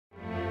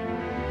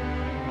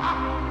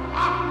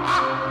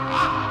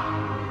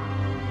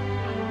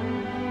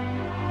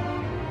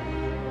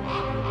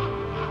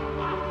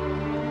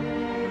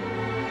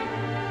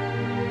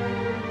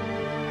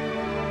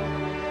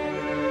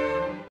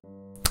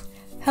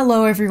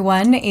Hello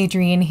everyone,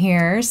 Adrienne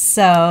here.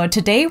 So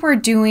today we're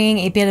doing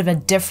a bit of a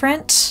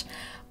different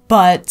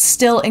but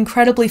still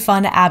incredibly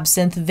fun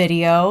absinthe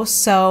video.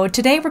 So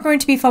today we're going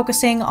to be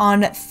focusing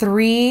on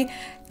 3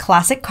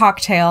 classic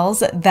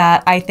cocktails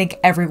that I think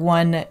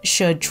everyone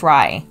should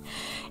try.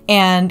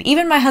 And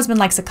even my husband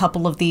likes a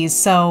couple of these,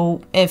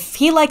 so if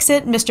he likes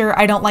it, Mr.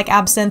 I don't like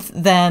absinthe,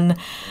 then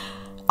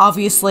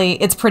obviously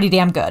it's pretty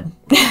damn good.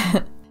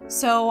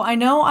 So I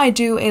know I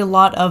do a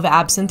lot of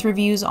absinthe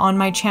reviews on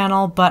my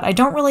channel, but I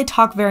don't really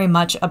talk very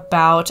much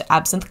about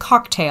absinthe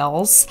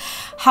cocktails.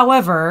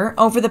 However,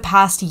 over the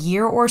past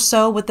year or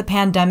so with the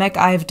pandemic,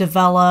 I've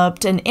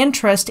developed an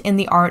interest in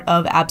the art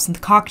of absinthe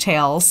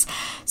cocktails.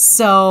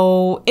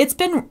 So it's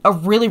been a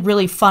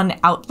really fun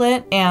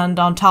outlet, and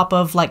on top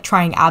of like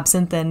trying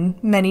absinthe in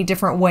many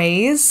different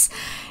ways.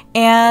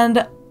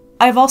 And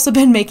I've also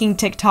been making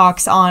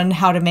TikToks on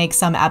how to make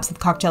some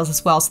absinthe cocktails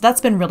as well, so that's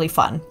been really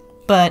fun.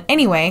 But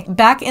anyway,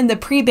 back in the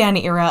pre-ban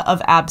era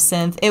of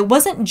absinthe, it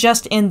wasn't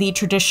just in the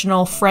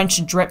traditional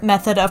French drip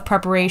method of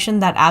preparation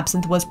that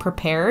absinthe was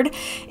prepared,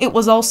 it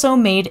was also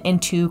made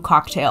into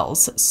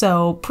cocktails,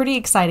 so pretty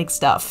exciting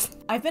stuff.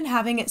 I've been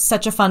having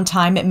such a fun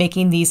time at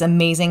making these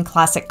amazing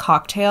classic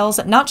cocktails,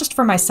 not just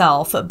for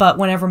myself, but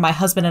whenever my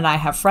husband and I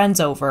have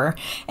friends over,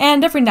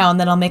 and every now and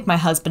then I'll make my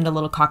husband a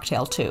little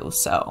cocktail too,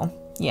 so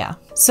yeah.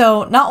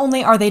 So not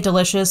only are they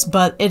delicious,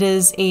 but it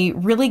is a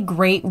really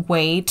great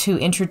way to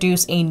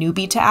introduce a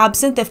newbie to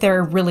absinthe if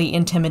they're really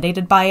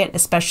intimidated by it,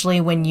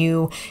 especially when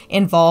you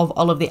involve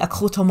all of the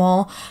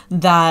accoutrement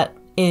that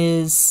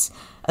is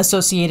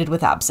associated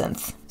with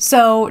absinthe.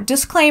 So,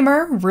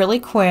 disclaimer, really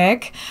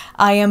quick,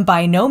 I am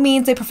by no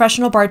means a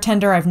professional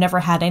bartender. I've never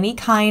had any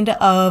kind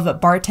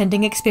of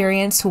bartending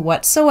experience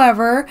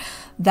whatsoever.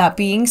 That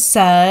being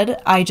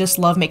said, I just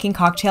love making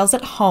cocktails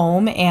at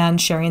home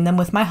and sharing them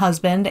with my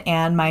husband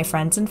and my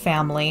friends and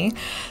family.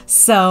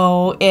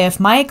 So if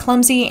my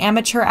clumsy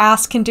amateur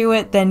ass can do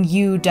it, then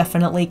you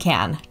definitely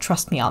can.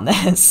 Trust me on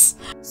this.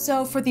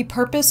 So for the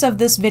purpose of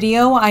this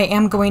video, I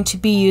am going to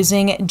be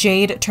using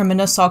Jade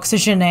Terminus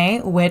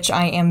Oxygene, which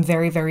I am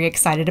very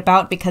excited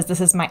about because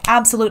this is my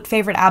absolute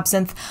favorite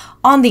absinthe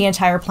on the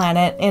entire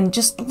planet. And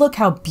just look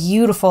how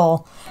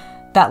beautiful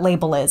that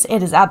label is.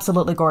 It is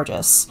absolutely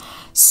gorgeous.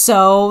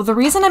 So the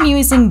reason I'm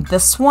using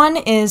this one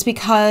is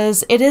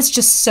because it is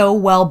just so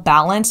well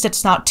balanced.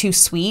 It's not too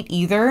sweet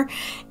either.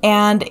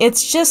 And it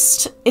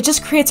just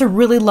creates a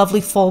really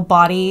lovely full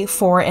body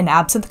for an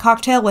absinthe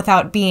cocktail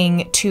without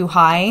being too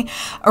high.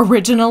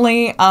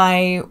 Originally,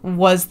 I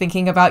was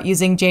thinking about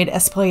using Jade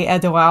Esprit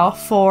Edouard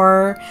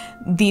for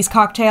these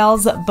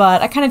cocktails,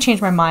 but I kind of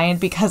changed my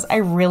mind because I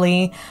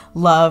really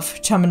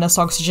love Terminus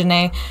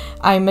Oxygene.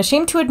 I'm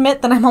ashamed to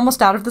admit that I'm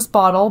almost out of this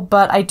bottle,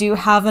 but I do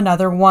have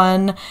another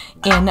one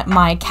in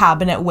my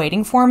cabinet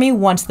waiting for me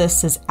once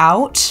this is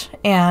out,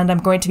 and I'm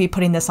going to be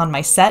putting this on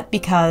my set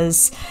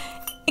because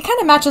it kind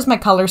of matches my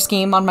color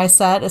scheme on my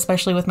set,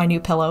 especially with my new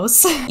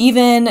pillows.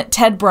 Even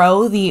Ted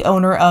Bro, the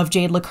owner of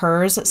Jade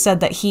Liqueurs,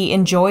 said that he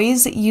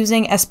enjoys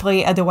using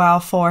Esprit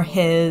Edouard for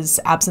his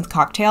absinthe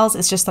cocktails.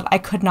 It's just that I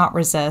could not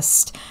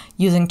resist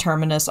using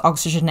Terminus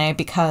Oxygene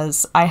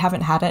because I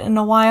haven't had it in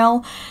a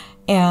while,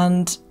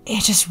 and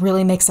it just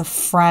really makes a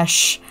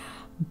fresh,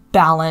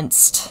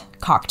 balanced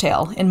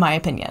cocktail, in my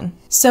opinion.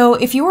 So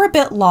if you were a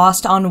bit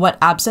lost on what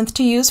absinthe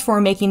to use for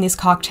making these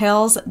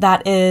cocktails,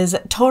 that is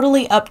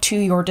totally up to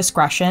your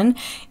discretion.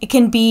 It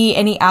can be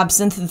any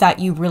absinthe that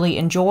you really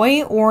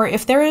enjoy, or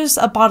if there is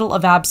a bottle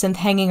of absinthe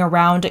hanging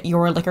around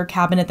your liquor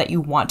cabinet that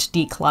you want to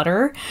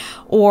declutter,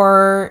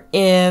 or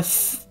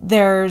if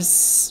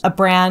there's a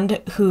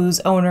brand whose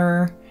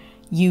owner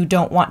you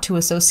don't want to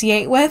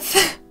associate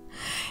with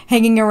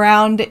hanging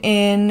around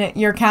in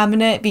your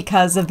cabinet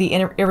because of the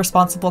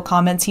irresponsible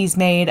comments he's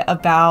made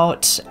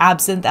about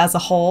absinthe as a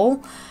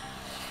whole,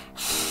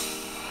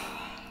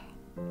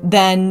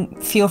 then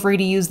feel free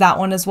to use that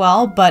one as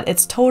well, but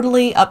it's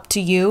totally up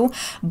to you.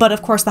 But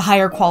of course, the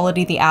higher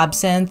quality the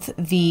absinthe,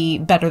 the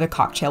better the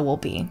cocktail will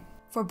be.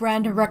 For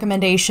brand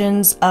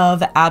recommendations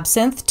of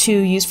absinthe to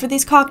use for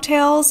these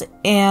cocktails,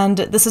 and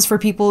this is for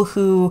people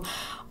who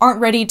aren't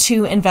ready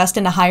to invest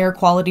in a higher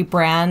quality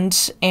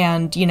brand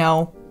and, you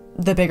know,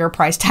 the bigger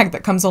price tag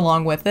that comes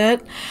along with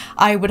it,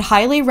 I would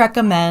highly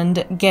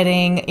recommend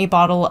getting a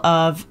bottle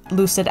of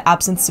Lucid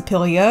Absinthe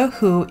Superior,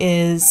 who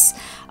is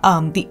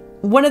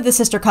one of the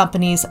sister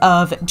companies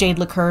of Jade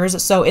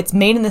Liqueurs. So it's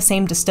made in the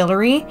same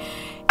distillery,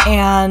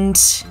 and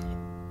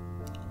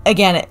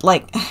again,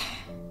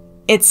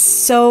 it's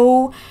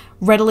so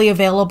readily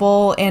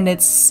available and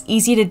it's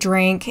easy to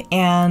drink,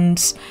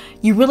 and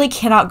you really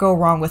cannot go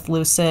wrong with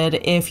Lucid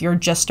if you're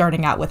just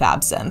starting out with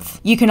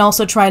absinthe. You can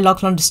also try La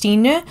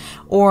Clandestine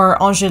or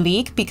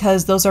Angélique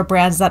because those are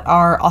brands that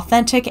are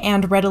authentic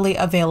and readily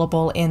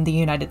available in the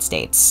United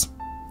States,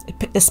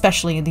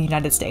 especially in the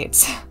United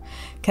States,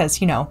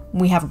 because, you know,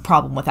 we have a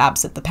problem with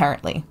absinthe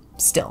apparently,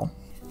 still.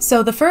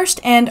 So the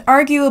first and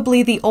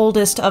arguably the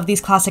oldest of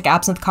these classic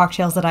absinthe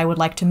cocktails that I would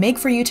like to make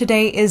for you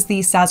today is the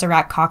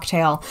Sazerac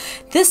cocktail.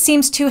 This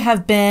seems to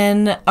have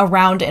been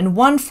around in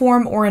one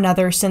form or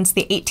another since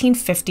the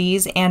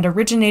 1850s and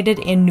originated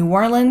in New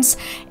Orleans.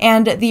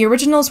 And the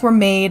originals were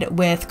made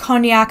with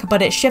cognac,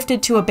 but it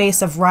shifted to a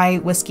base of rye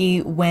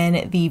whiskey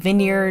when the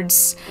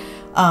vineyards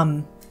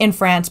in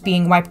France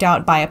being wiped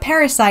out by a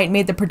parasite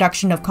made the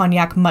production of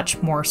cognac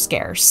much more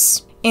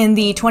scarce. In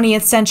the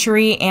 20th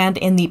century and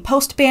in the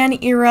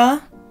post-ban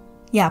era,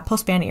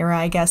 post-ban era,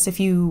 I guess, if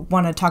you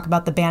want to talk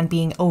about the ban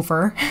being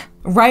over,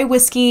 rye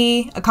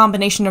whiskey, a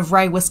combination of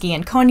rye whiskey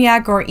and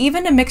cognac, or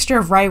even a mixture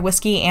of rye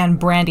whiskey and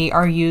brandy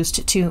are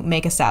used to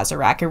make a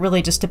Sazerac. It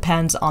really just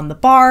depends on the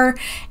bar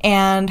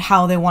and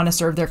how they want to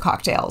serve their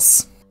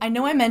cocktails. I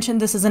know I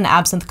mentioned this is an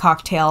absinthe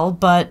cocktail,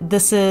 but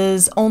this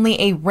is only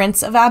a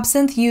rinse of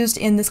absinthe used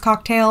in this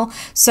cocktail,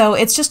 so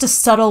it's just a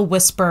subtle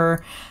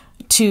whisper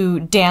to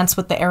dance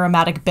with the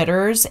aromatic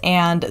bitters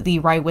and the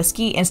rye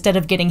whiskey instead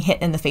of getting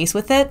hit in the face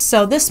with it.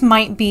 So this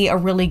might be a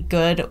really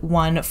good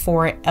one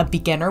for a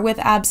beginner with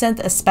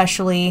absinthe,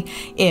 especially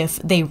if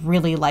they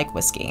really like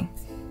whiskey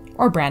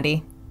or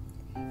brandy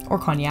or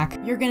cognac.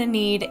 You're gonna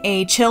need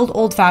a chilled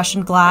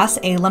old-fashioned glass,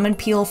 a lemon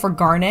peel for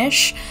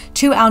garnish,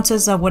 2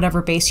 ounces of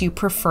whatever base you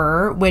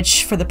prefer,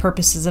 which for the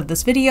purposes of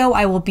this video,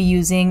 I will be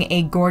using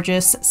a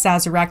gorgeous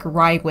Sazerac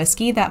rye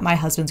whiskey that my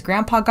husband's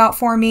grandpa got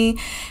for me,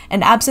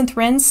 an absinthe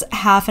rinse,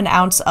 1/2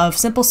 ounce of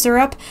simple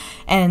syrup,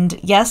 and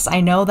yes, I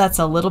know that's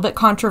a little bit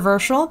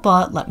controversial,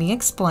 but let me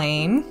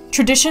explain.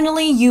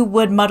 Traditionally, you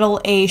would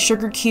muddle a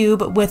sugar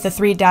cube with the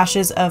 3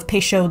 dashes of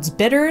Peychaud's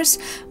bitters,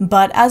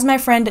 but as my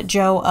friend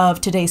Joe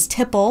of today's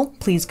Tipple,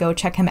 please go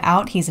check him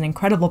out, he's an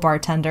incredible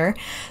bartender,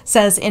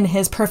 says in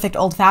his perfect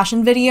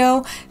old-fashioned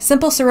video,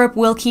 simple syrup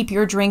will keep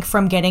your drink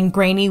from getting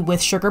grainy with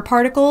sugar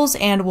particles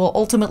and will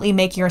ultimately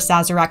make your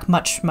Sazerac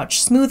much,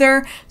 much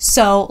smoother,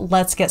 so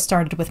let's get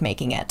started with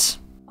making it.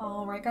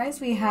 Alright guys,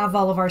 we have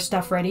all of our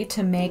stuff ready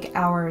to make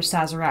our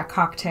Sazerac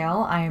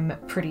cocktail. I'm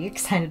pretty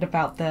excited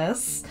about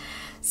this.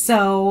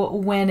 So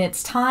when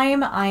it's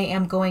time, I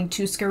am going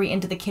to scurry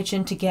into the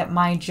kitchen to get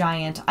my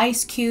giant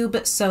ice cube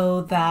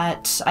so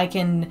that I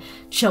can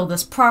chill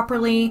this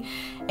properly.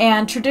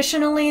 And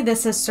traditionally,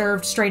 this is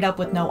served straight up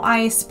with no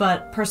ice,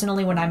 but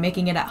personally, when I'm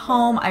making it at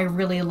home, I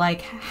really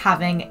like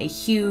having a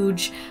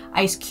huge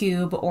ice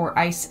cube or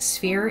ice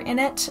sphere in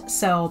it.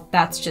 So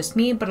that's just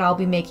me, but I'll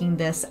be making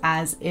this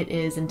as it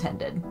is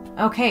intended.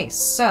 Okay,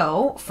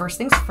 so first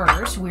things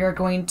first, we are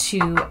going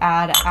to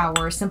add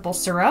our simple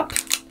syrup.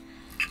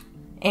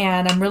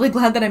 And I'm really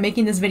glad that I'm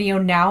making this video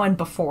now and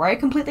before I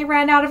completely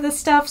ran out of this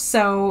stuff,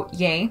 so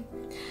yay.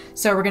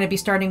 So we're going to be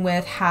starting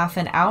with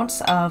 1/2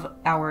 ounce of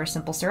our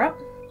simple syrup.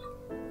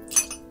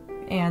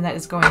 And that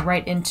is going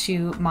right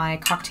into my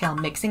cocktail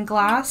mixing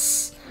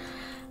glass.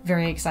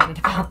 Very excited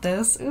about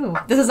this. Ooh,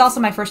 this is also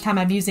my first time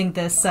I'm using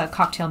this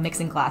cocktail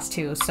mixing glass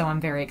too, so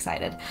I'm very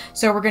excited.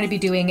 So we're going to be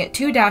doing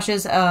 2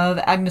 dashes of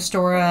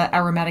Agnostura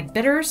aromatic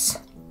bitters.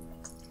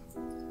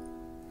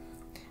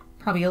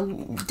 Probably a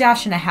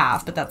dash and a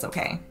half, but that's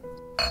okay.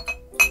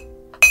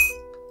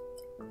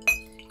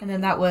 And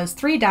then that was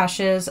 3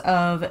 dashes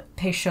of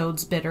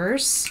Peychaud's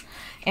bitters.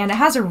 And it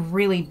has a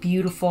really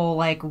beautiful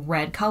like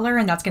red color,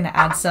 and that's going to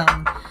add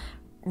some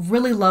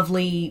really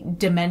lovely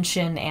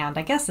dimension and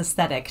I guess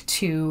aesthetic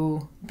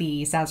to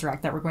the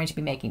Sazerac that we're going to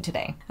be making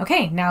today.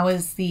 Okay, now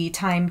is the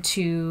time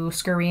to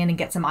scurry in and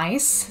get some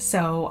ice,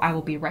 so I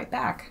will be right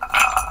back.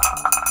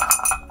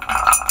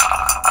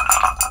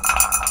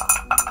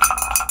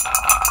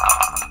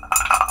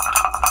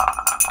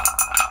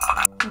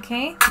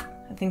 Okay,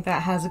 I think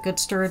that has a good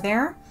stir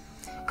there.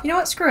 You know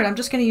what, screw it, I'm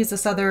just going to use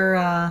this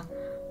other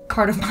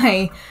part of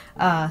my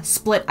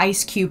split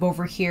ice cube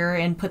over here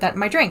and put that in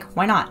my drink.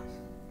 Why not?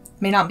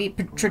 May not be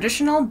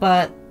traditional,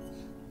 but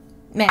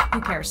meh,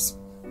 who cares?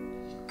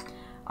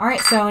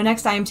 Alright, so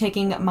next I am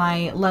taking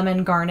my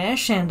lemon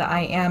garnish and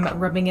I am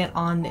rubbing it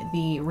on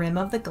the rim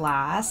of the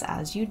glass,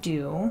 as you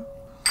do.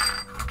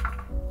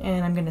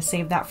 And I'm going to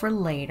save that for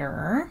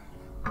later.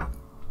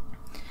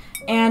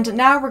 And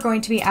now we're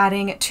going to be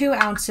adding 2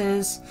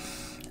 ounces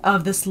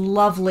of this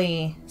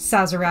lovely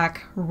Sazerac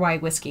rye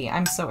whiskey.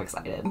 I'm so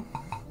excited.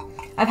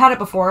 I've had it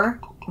before,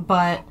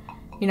 but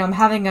you know, I'm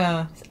having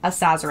a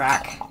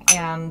Sazerac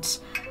and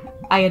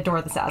I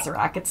adore the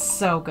Sazerac. It's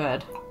so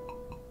good.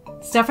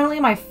 It's definitely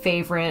my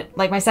favorite,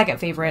 like my second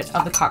favorite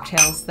of the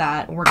cocktails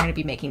that we're going to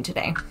be making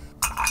today.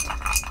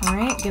 All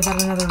right, give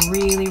that another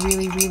really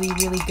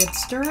good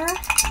stir.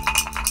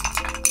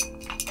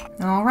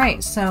 All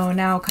right, so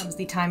now comes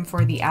the time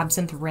for the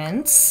absinthe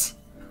rinse.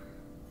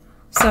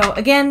 So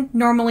again,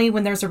 normally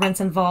when there's a rinse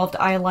involved,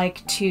 I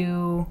like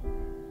to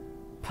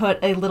put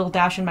a little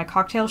dash in my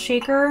cocktail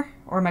shaker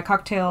or my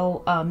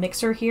cocktail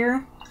mixer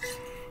here,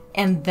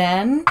 and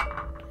then,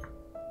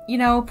 you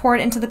know, pour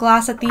it into the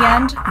glass at the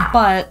end.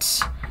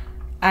 But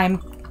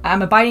I'm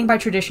abiding by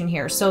tradition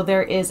here, so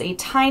there is a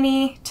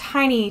tiny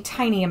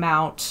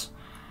amount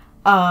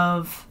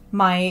of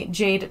my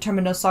Jade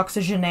Terminus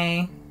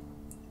Oxygene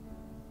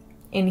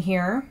in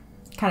here,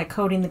 kind of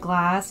coating the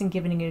glass and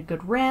giving it a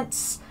good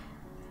rinse.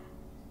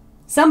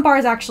 Some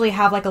bars actually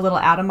have like a little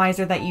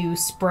atomizer that you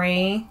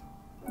spray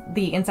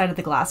the inside of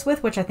the glass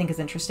with, which I think is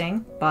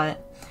interesting,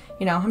 but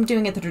you know, I'm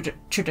doing it the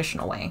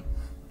traditional way.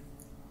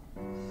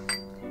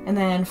 And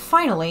then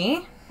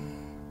finally,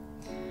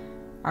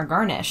 our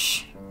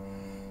garnish.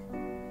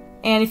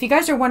 And if you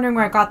guys are wondering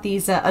where I got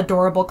these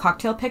adorable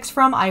cocktail picks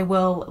from, I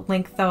will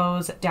link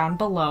those down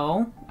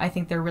below. I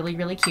think they're really,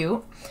 really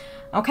cute.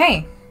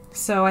 Okay,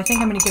 so I think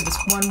I'm going to give this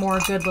one more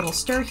good little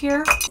stir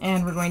here,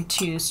 and we're going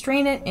to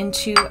strain it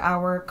into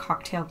our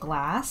cocktail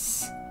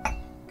glass.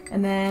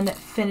 And then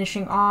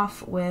finishing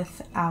off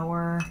with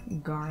our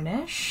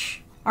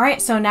garnish. All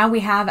right, so now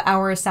we have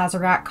our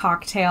Sazerac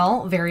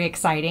cocktail. Very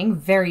exciting,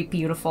 very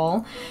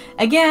beautiful.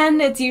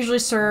 Again, it's usually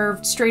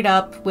served straight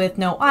up with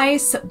no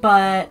ice,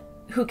 but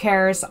who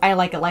cares? I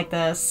like it like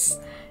this.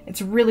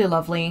 It's really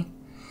lovely.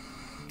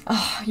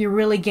 Oh, you're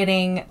really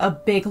getting a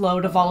big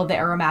load of all of the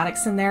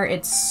aromatics in there.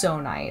 It's so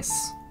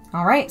nice.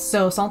 All right,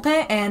 so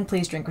santé, and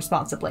please drink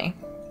responsibly.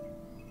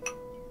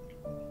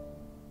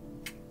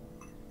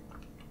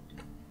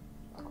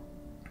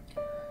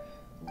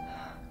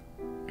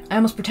 I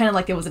almost pretended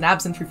like it was an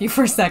absinthe review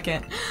for a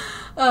second.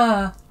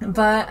 But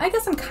I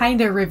guess I'm kind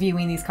of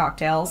reviewing these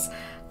cocktails.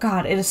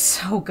 God, it is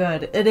so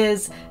good. It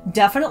is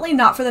definitely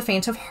not for the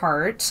faint of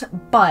heart,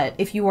 but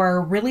if you are a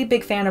really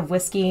big fan of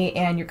whiskey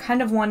and you're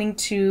kind of wanting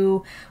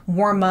to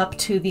warm up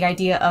to the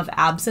idea of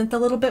absinthe a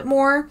little bit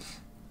more,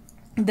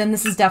 then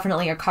this is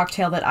definitely a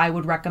cocktail that I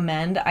would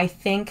recommend. I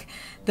think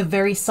the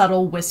very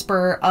subtle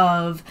whisper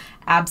of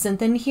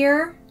absinthe in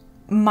here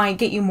might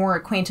get you more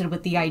acquainted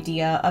with the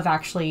idea of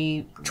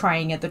actually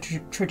trying it the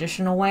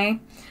traditional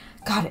way.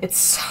 God, it's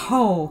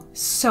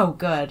so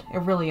good. It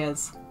really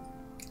is.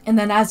 And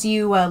then as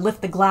you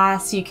lift the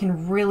glass, you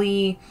can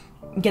really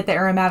get the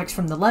aromatics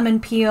from the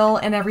lemon peel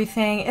and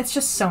everything. It's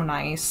just so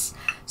nice.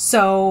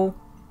 So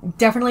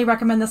definitely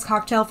recommend this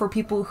cocktail for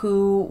people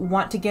who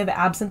want to give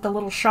absinthe a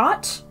little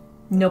shot.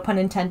 No pun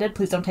intended.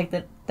 Please don't take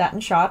that in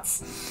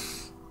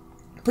shots.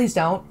 Please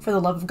don't. For the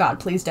love of God,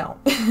 please don't.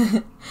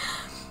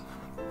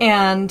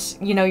 And,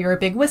 you know, you're a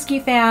big whiskey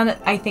fan,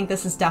 I think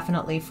this is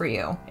definitely for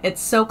you. It's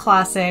so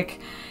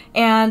classic,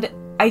 and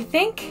I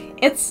think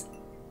it's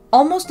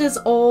almost as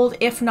old,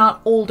 if not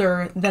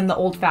older, than the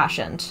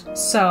old-fashioned.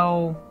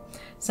 So,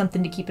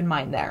 something to keep in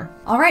mind there.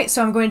 All right,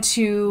 so I'm going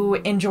to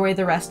enjoy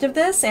the rest of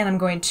this, and I'm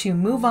going to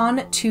move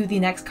on to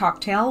the next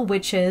cocktail,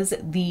 which is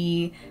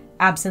the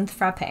Absinthe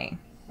Frappe.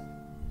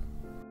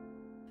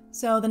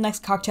 So the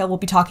next cocktail we'll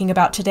be talking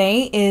about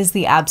today is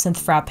the Absinthe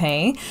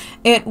Frappe.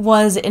 It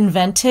was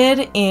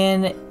invented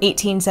in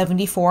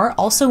 1874,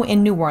 also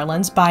in New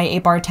Orleans, by a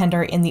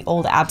bartender in the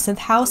Old Absinthe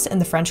House in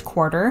the French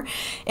Quarter.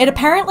 It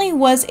apparently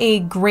was a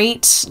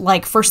great,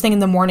 like, first thing in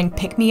the morning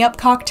pick-me-up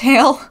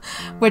cocktail,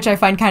 which I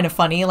find kind of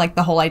funny, like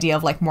the whole idea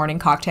of, like, morning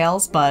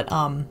cocktails, but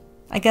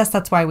I guess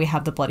that's why we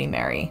have the Bloody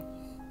Mary.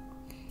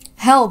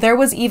 Hell, there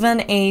was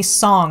even a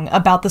song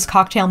about this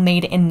cocktail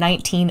made in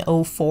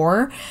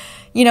 1904.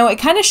 You know, it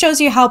kind of shows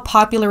you how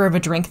popular of a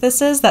drink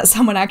this is, that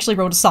someone actually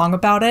wrote a song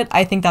about it.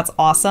 I think that's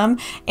awesome.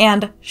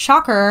 And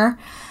shocker,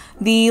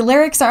 the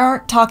lyrics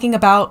aren't talking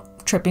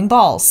about tripping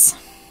balls.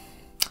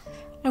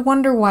 I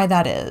wonder why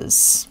that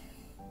is.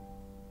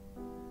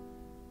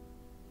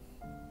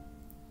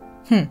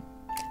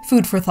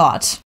 Food for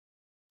thought.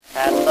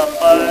 At the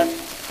first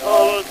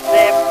full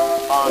sip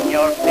on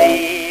your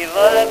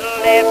fevered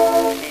lip,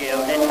 you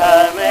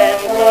determine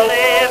to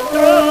live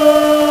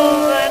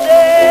through the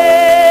day.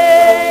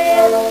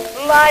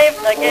 Life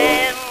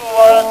again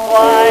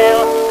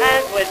worthwhile,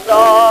 and with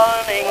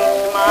dawning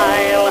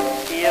smile,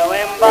 you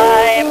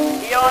imbibe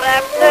your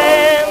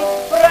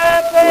Absinthe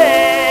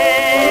Frappe.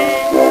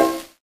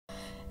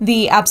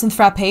 The Absinthe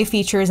Frappe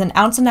features 1.5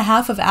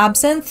 ounces of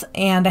absinthe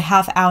and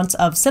 1/2 ounce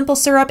of simple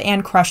syrup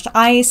and crushed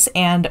ice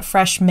and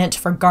fresh mint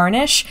for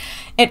garnish.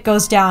 It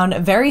goes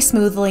down very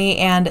smoothly,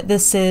 and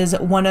this is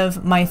one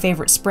of my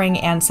favorite spring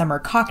and summer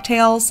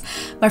cocktails.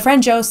 My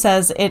friend Joe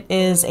says it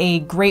is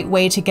a great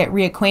way to get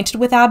reacquainted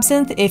with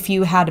absinthe if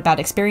you had a bad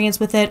experience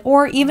with it,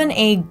 or even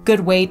a good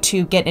way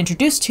to get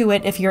introduced to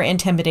it if you're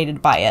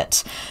intimidated by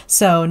it.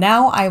 So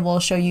now I will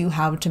show you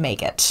how to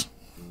make it.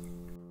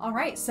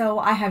 Alright, so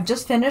I have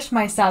just finished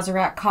my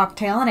Sazerac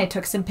cocktail, and I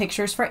took some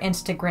pictures for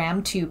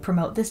Instagram to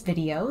promote this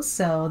video,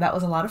 so that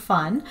was a lot of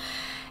fun.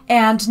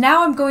 And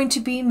now I'm going to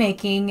be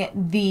making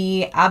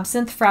the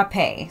Absinthe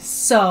Frappe.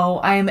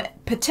 So I'm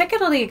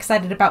particularly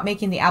excited about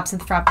making the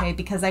Absinthe Frappe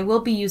because I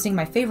will be using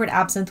my favorite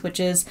absinthe, which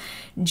is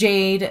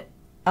Jade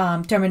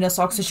Terminus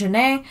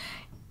Oxygène.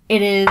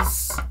 It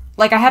is,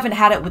 like, I haven't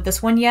had it with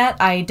this one yet.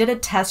 I did a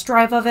test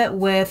drive of it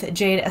with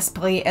Jade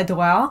Esprit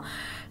Edouard.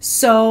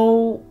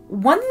 So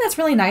one thing that's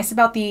really nice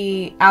about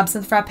the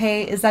Absinthe Frappe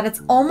is that it's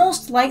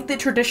almost like the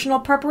traditional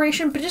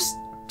preparation, but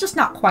just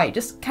not quite,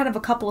 just kind of a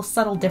couple of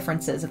subtle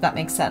differences, if that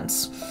makes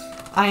sense.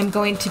 I'm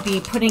going to be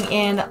putting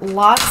in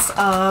lots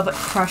of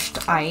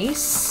crushed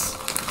ice.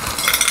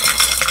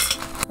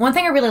 One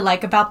thing I really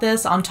like about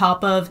this, on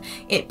top of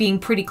it being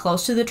pretty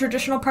close to the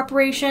traditional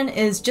preparation,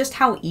 is just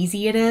how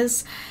easy it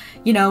is.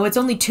 You know, it's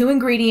only 2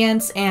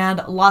 ingredients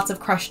and lots of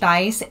crushed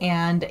ice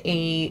and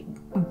a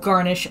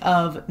garnish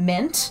of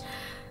mint.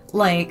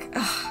 Like,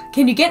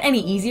 can you get any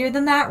easier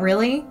than that,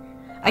 really?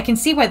 I can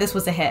see why this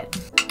was a hit.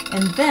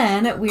 And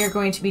then we are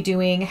going to be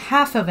doing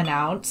 1/2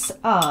 ounce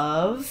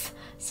of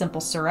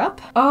simple syrup.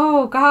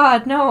 Oh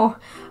God, no.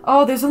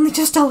 Oh, there's only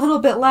just a little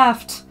bit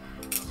left.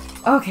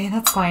 Okay,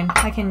 that's fine.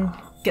 I can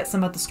get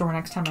some at the store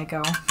next time I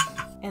go.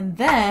 And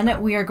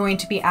then we are going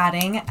to be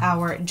adding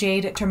our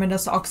Jade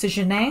Terminus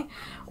Oxygene,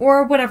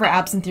 or whatever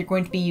absinthe you're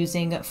going to be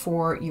using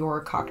for your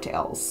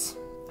cocktails.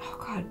 Oh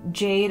God,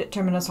 Jade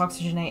Terminus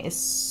Oxygene is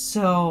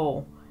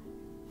so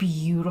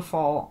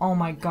beautiful. Oh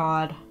my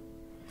God.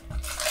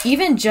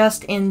 Even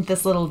just in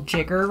this little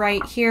jigger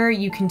right here,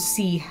 you can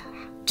see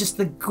just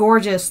the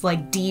gorgeous,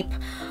 like, deep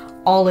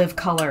olive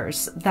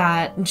colors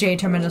that Jade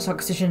Terminus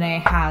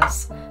Oxygene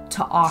has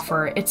to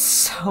offer. It's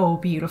so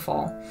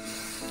beautiful.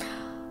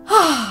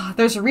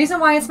 There's a reason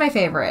why it's my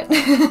favorite.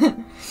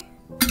 And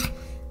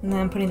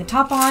then putting the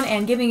top on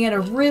and giving it a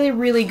really,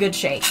 really good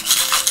shake.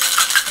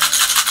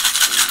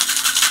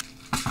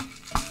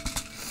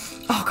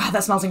 Oh God,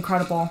 that smells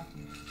incredible.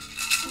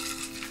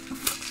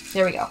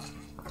 There we go.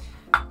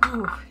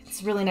 Ooh,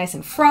 it's really nice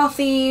and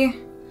frothy.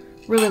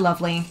 Really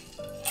lovely.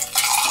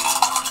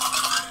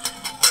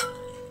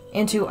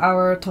 Into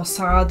our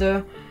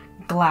tossade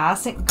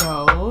glass it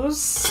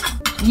goes.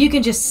 You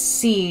can just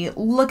see,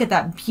 look at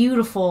that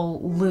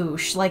beautiful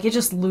louche. Like, it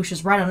just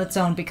louches right on its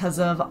own because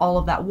of all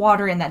of that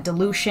water and that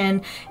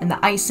dilution and the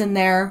ice in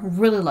there.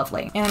 Really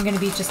lovely. And I'm going to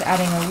be just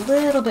adding a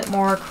little bit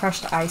more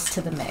crushed ice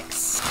to the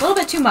mix. A little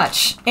bit too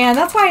much. And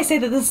that's why I say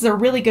that this is a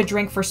really good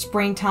drink for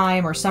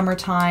springtime or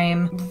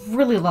summertime.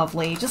 Really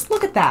lovely. Just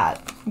look at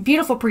that.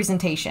 Beautiful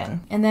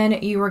presentation. And then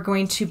you are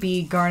going to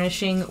be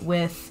garnishing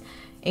with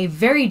a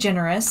very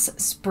generous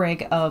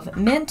sprig of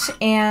mint,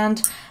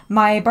 and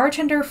my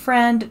bartender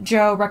friend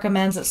Joe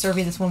recommends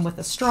serving this one with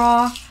a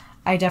straw.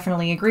 I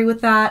definitely agree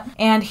with that.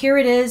 And here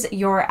it is,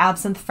 your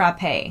Absinthe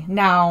Frappe.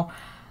 Now,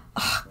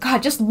 oh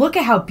God, just look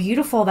at how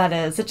beautiful that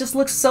is. It just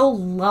looks so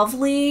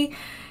lovely,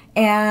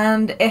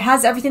 and it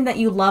has everything that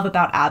you love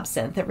about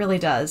absinthe. It really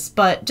does.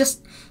 But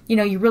just, you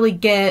know, you really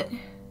get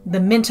the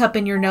mint up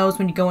in your nose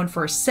when you go in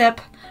for a sip.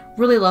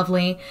 Really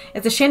lovely.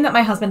 It's a shame that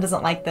my husband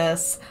doesn't like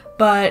this,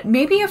 but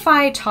maybe if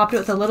I topped it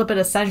with a little bit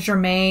of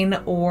Saint-Germain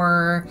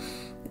or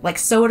like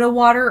soda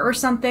water or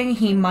something,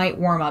 he might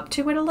warm up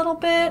to it a little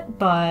bit,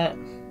 but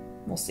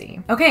we'll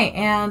see. Okay,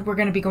 and we're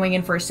going to be going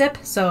in for a sip,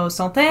 so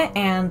santé,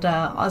 and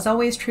as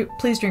always,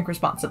 please drink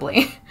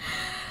responsibly.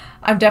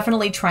 I'm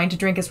definitely trying to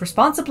drink as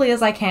responsibly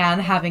as I can,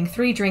 having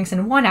 3 drinks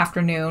in one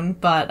afternoon,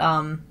 but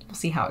we'll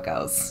see how it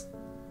goes.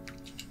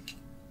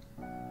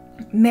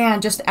 Man,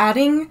 just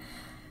adding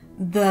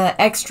the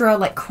extra,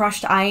 like,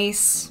 crushed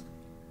ice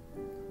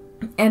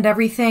and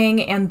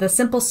everything, and the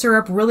simple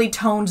syrup really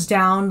tones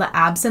down the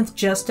absinthe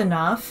just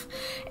enough.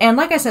 And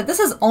like I said, this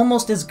is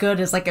almost as good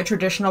as like a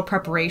traditional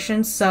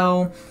preparation,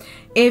 so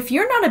if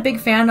you're not a big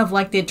fan of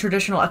like the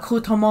traditional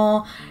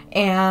accoutrement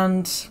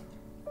and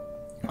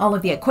all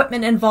of the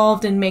equipment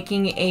involved in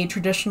making a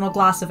traditional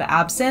glass of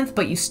absinthe,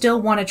 but you still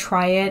want to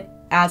try it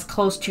as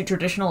close to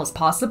traditional as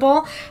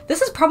possible,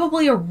 this is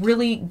probably a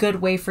really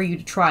good way for you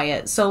to try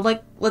it. So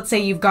like, let's say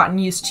you've gotten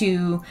used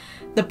to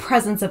the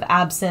presence of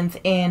absinthe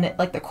in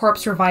like the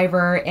Corpse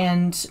Reviver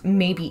and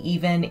maybe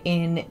even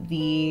in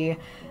the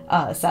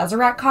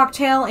Sazerac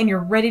cocktail, and you're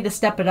ready to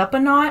step it up a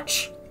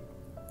notch,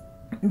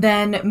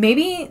 then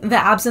maybe the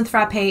Absinthe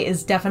Frappe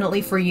is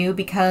definitely for you,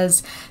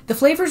 because the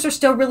flavors are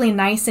still really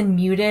nice and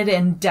muted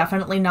and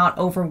definitely not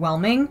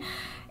overwhelming.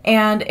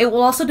 And it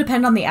will also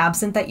depend on the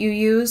absinthe that you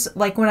use.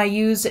 Like when I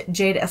used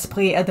Jade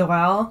Esprit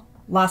Adorable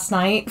last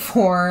night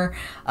for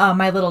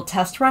my little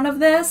test run of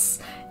this,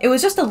 it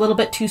was just a little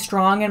bit too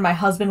strong and my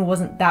husband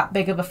wasn't that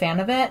big of a fan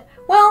of it.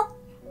 Well,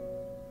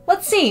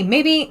 let's see.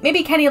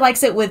 Maybe Kenny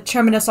likes it with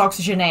Terminus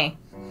Oxygene.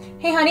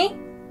 Hey, honey?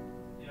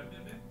 Yeah,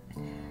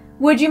 baby.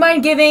 Would you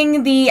mind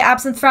giving the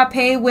Absinthe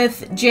Frappe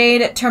with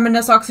Jade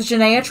Terminus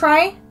Oxygene a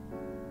try?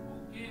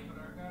 Okay,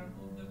 but I gotta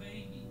move the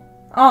baby.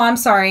 Oh, I'm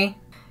sorry.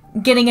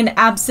 Getting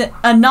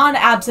a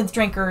non-absinthe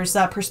drinker's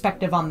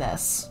perspective on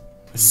this.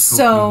 I just hope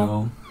you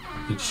know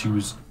that she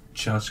was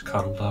just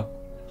cuddled up,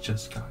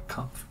 just got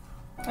comfy.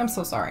 I'm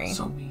so sorry.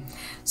 So mean.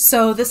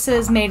 So this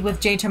is made with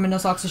Jade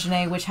Terminus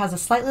Oxygene, which has a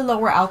slightly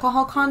lower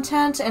alcohol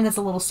content and is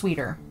a little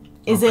sweeter.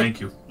 Is it?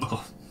 Thank you.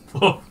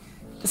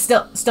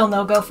 Still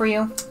no go for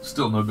you?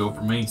 Still no go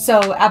for me.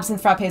 So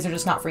Absinthe Frappes are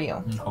just not for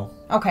you? No.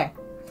 Okay.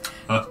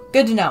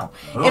 Good to know.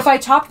 If I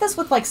topped this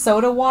with like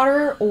soda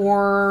water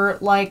or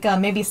like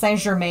maybe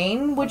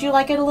Saint-Germain, would you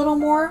like it a little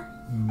more?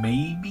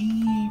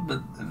 Maybe,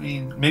 but I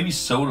mean, maybe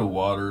soda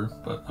water.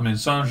 But I mean,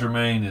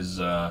 Saint-Germain is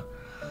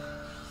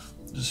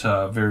just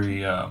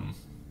very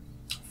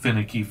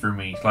finicky for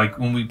me. Like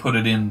when we put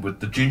it in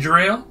with the ginger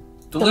ale,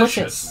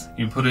 delicious.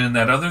 You put it in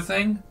that other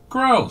thing,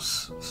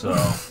 gross. So,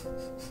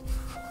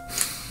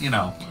 you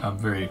know, I'm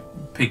very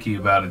picky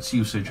about its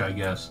usage, I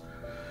guess.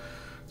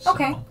 So.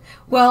 Okay.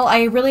 Well,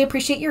 I really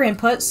appreciate your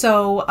input.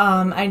 So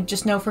I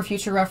just know for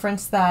future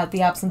reference that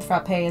the Absinthe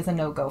Frappe is a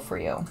no-go for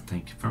you.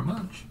 Thank you very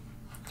much.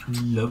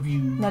 Love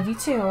you. Love you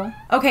too.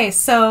 Okay,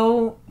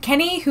 so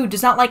Kenny, who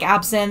does not like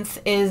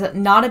absinthe, is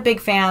not a big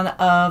fan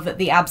of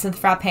the Absinthe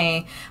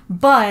Frappe,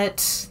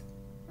 but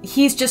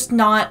he's just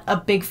not a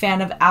big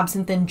fan of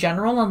absinthe in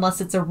general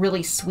unless it's a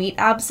really sweet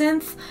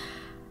absinthe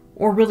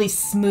or really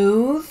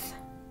smooth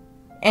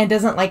and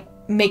doesn't like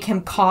make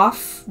him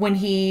cough when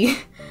he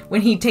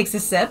takes a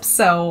sip.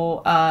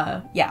 So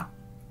yeah,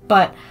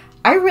 but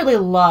I really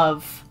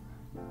love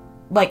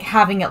like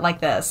having it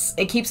like this.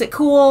 It keeps it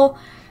cool.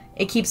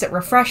 It keeps it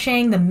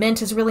refreshing. The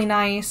mint is really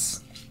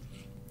nice.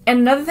 And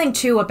another thing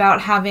too about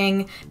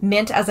having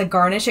mint as a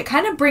garnish, it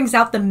kind of brings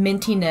out the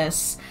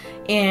mintiness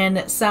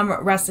in some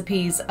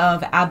recipes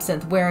of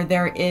absinthe where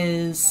there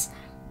is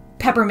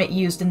peppermint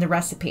used in the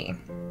recipe.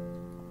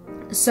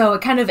 So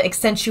it kind of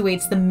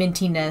accentuates the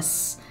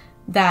mintiness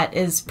that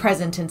is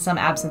present in some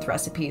absinthe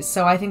recipes.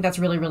 So I think that's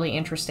really, really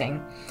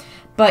interesting.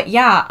 But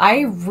yeah,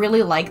 I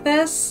really like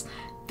this.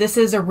 This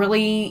is a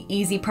really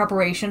easy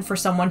preparation for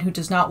someone who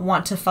does not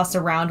want to fuss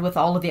around with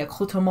all of the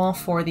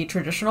accoutrements for the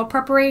traditional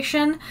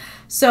preparation.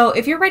 So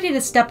if you're ready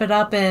to step it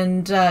up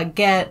and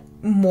get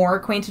more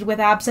acquainted with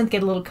absinthe,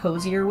 get a little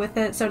cozier with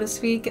it, so to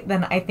speak,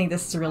 then I think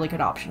this is a really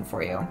good option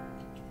for you.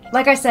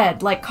 Like I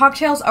said, like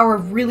cocktails are a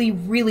really,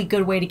 really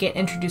good way to get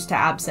introduced to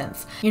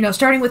absinthe. You know,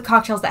 starting with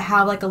cocktails that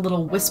have like a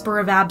little whisper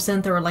of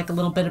absinthe or like a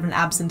little bit of an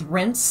absinthe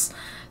rinse,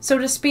 so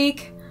to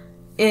speak,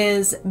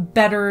 is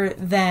better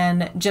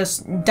than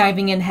just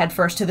diving in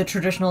headfirst to the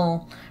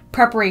traditional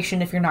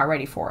preparation if you're not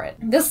ready for it.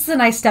 This is a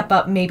nice step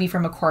up maybe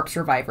from a corpse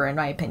reviver in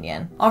my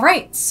opinion. All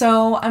right,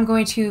 so I'm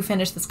going to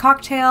finish this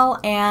cocktail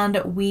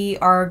and we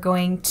are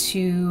going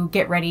to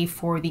get ready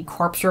for the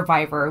corpse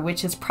reviver,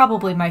 which is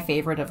probably my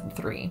favorite of the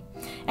three.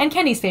 And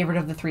Kenny's favorite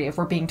of the three if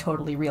we're being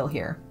totally real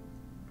here.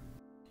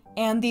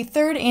 And the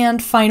third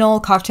and final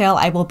cocktail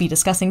I will be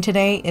discussing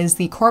today is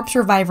the Corpse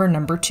Reviver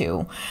number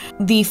 2.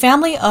 The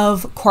family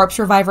of Corpse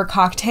Reviver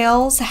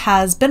cocktails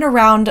has been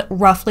around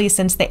roughly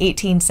since the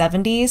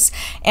 1870s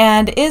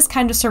and is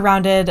kind of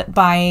surrounded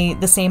by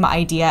the same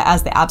idea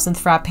as the Absinthe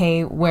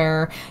Frappe,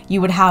 where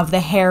you would have the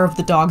hair of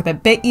the dog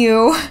that bit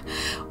you,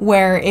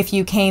 where if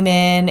you came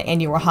in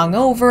and you were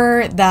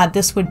hungover, that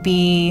this would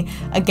be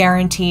a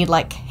guaranteed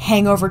like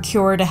hangover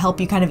cure to help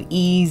you kind of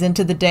ease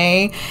into the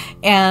day.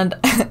 And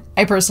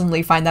I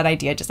personally find that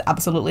idea just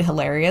absolutely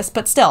hilarious,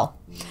 but still,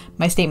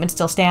 my statement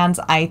still stands.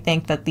 I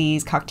think that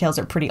these cocktails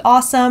are pretty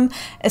awesome,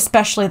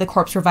 especially the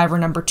Corpse Reviver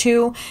number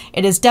 2.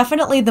 It is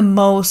definitely the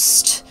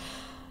most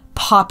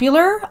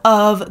popular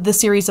of the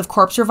series of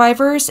corpse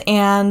revivers,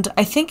 and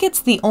I think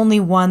it's the only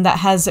one that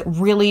has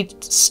really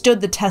stood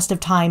the test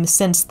of time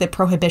since the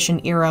Prohibition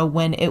era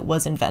when it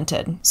was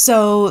invented.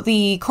 So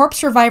the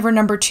Corpse Reviver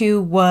number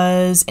 2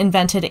 was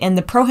invented in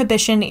the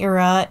Prohibition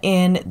era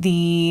in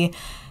the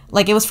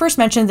it was first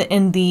mentioned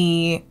in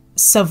the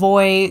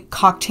Savoy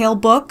cocktail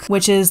book,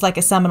 which is like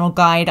a seminal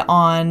guide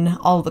on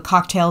all the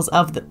cocktails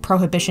of the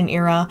Prohibition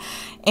era.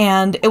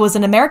 And it was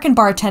an American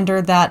bartender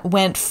that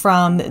went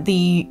from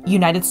the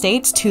United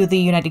States to the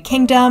United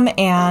Kingdom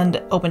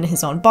and opened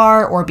his own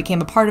bar or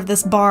became a part of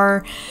this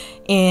bar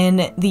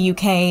in the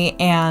UK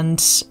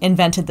and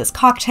invented this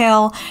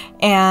cocktail.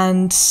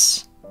 And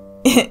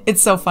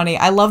it's so funny.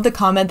 I love the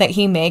comment that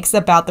he makes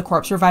about the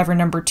Corpse Reviver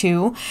number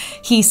 2.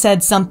 He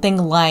said something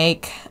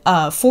like,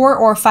 4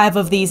 or 5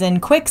 of these in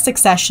quick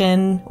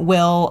succession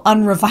will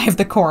unrevive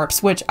the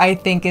corpse, which I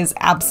think is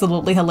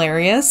absolutely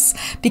hilarious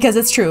because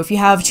it's true. If you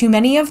have too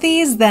many of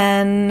these,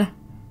 then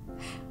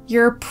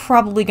you're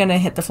probably gonna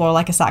hit the floor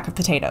like a sack of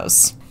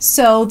potatoes.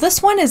 So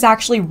this one is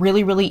actually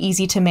really, really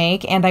easy to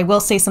make, and I will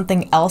say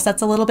something else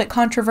that's a little bit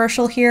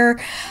controversial here.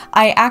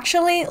 I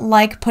actually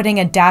like putting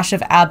a dash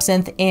of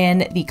absinthe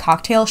in the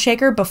cocktail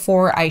shaker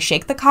before I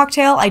shake the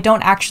cocktail. I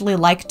don't actually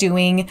like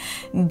doing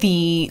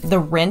the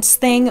rinse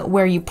thing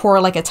where you pour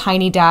like a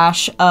tiny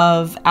dash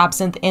of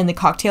absinthe in the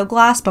cocktail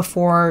glass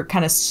before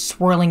kind of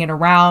swirling it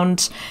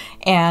around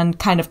and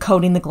kind of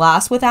coating the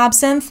glass with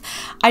absinthe.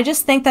 I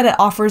just think that it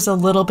offers a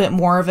little bit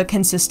more of a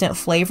consistent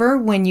flavor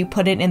when you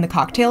put it in the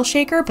cocktail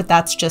shaker, but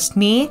that's just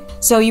me.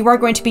 So you are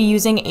going to be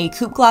using a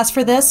coupe glass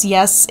for this.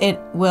 Yes,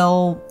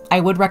 I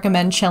would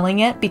recommend chilling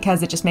it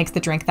because it just makes the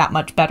drink that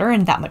much better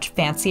and that much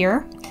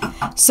fancier.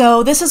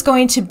 So this is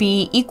going to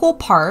be equal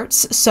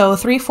parts, so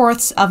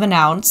 3/4 of an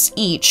ounce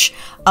each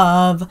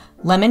of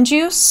lemon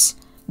juice,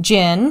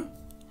 gin,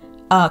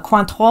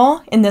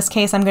 Cointreau. In this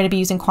case, I'm going to be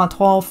using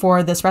Cointreau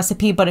for this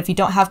recipe, but if you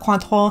don't have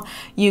Cointreau,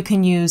 you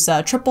can use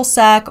triple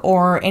sec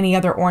or any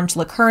other orange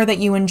liqueur that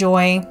you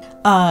enjoy.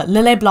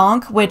 Lillet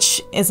Blanc,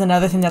 which is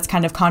another thing that's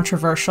kind of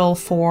controversial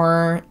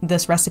for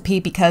this recipe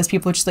because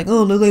people are just like,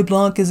 oh, Lillet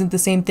Blanc isn't the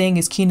same thing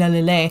as Quina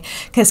Lillet,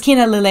 because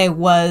Quina Lillet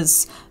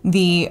was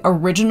the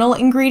original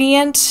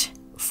ingredient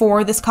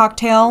for this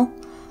cocktail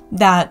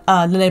that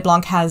Lillet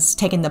Blanc has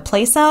taken the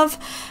place of.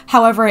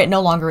 However, it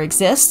no longer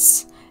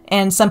exists.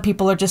 And some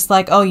people are just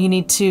like, oh, you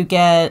need to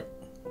get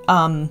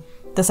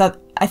this.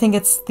 I think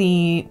it's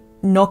the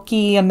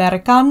gnocchi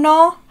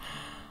americano,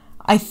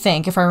 I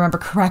think, if I remember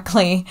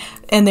correctly.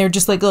 And they're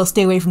just like, oh,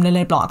 stay away from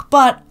Lillet Blanc.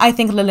 But I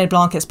think Lillet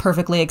Blanc is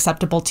perfectly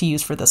acceptable to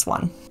use for this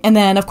one. And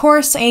then, of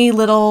course, a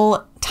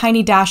little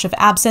tiny dash of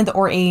absinthe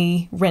or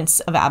a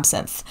rinse of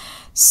absinthe.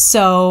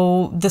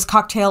 So this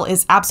cocktail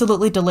is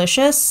absolutely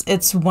delicious.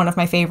 It's one of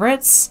my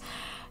favorites.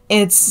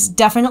 It's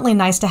definitely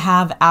nice to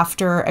have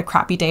after a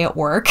crappy day at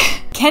work.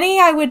 Kenny,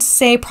 I would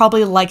say,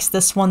 probably likes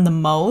this one the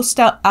most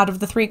out of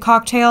the 3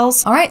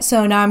 cocktails. All right,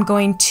 so now I'm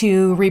going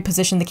to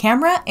reposition the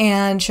camera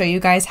and show you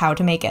guys how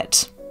to make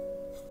it.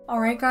 All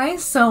right,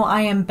 guys, so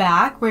I am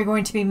back. We're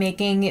going to be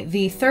making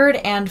the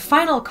 3rd and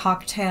final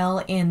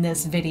cocktail in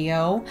this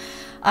video.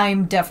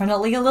 I'm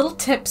definitely a little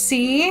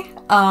tipsy,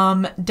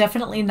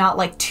 definitely not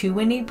like too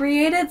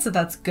inebriated, so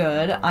that's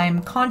good.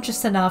 I'm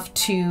conscious enough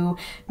to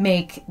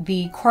make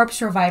the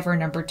Corpse Reviver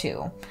number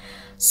 2.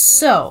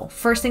 So,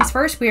 first things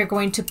first, we are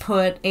going to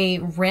put a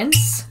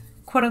rinse,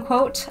 quote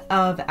unquote,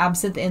 of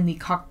absinthe in the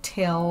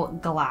cocktail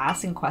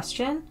glass in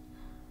question.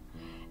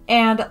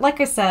 And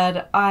like I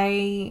said,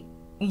 I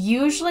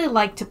usually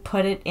like to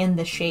put it in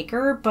the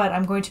shaker, but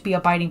I'm going to be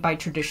abiding by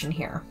tradition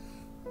here.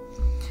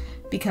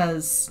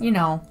 Because, you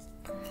know,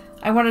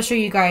 I want to show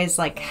you guys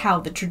like how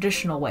the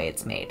traditional way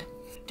it's made.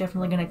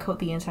 Definitely going to coat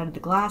the inside of the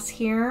glass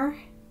here.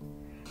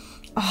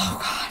 Oh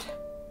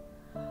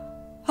god.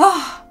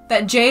 Ah,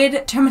 that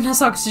Jade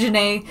Terminus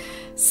Oxygenae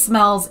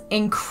smells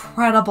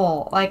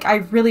incredible. Like, I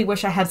really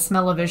wish I had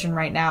smell-o-vision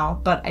right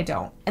now, but I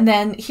don't. And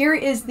then here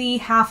is the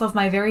half of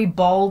my very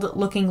bald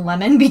looking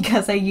lemon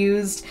because I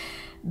used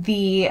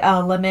the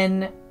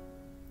lemon,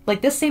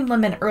 like this same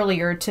lemon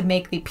earlier, to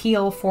make the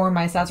peel for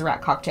my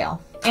Sazerac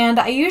cocktail. And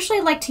I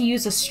usually like to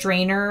use a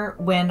strainer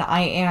when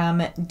I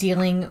am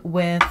dealing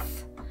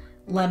with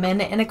lemon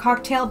in a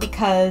cocktail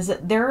because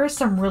there are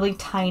some really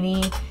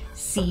tiny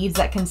seeds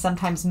that can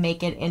sometimes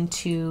make it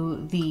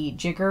into the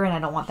jigger, and I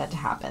don't want that to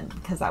happen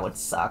because that would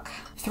suck.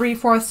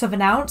 3/4 of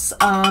an ounce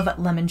of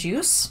lemon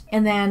juice.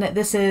 And then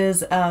this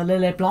is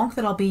Lillet Blanc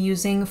that I'll be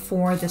using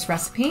for this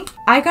recipe.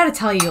 I gotta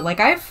tell you, like,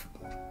 I've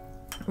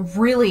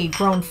really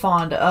grown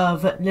fond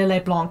of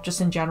Lillet Blanc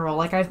just in general.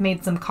 Like, I've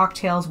made some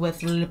cocktails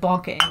with Lillet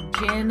Blanc and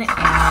gin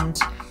and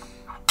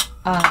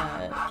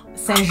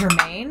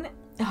Saint-Germain.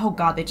 Oh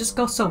god, they just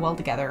go so well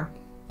together.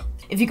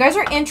 If you guys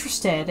are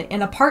interested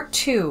in a part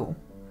 2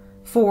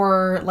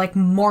 for like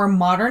more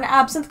modern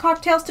absinthe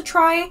cocktails to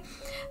try,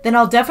 then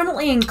I'll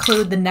definitely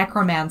include the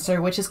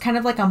Necromancer, which is kind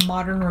of like a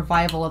modern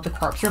revival of the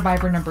Corpse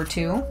Reviver number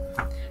 2.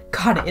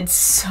 God, it's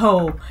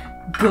so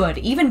good.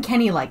 Even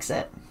Kenny likes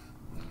it.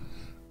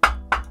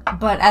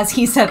 But as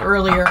he said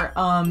earlier,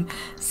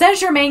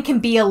 Saint-Germain can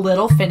be a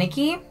little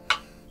finicky,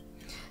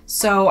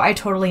 so I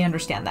totally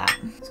understand that.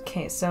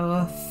 Okay,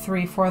 so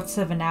 3/4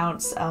 of an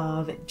ounce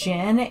of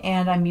gin,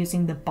 and I'm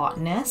using the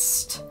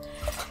Botanist.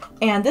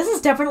 And this is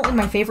definitely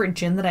my favorite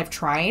gin that I've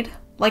tried.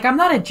 Like, I'm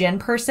not a gin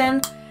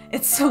person.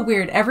 It's so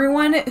weird.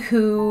 Everyone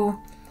who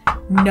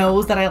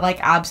knows that I like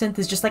absinthe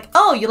is just like,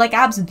 oh, you like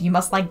absinthe, you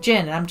must like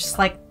gin. And I'm just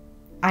like,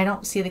 I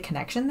don't see the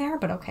connection there,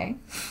 but okay.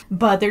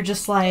 But they're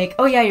just like,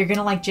 oh yeah, you're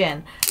gonna like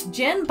gin.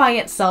 Gin by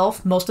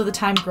itself, most of the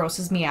time,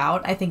 grosses me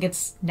out. I think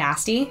it's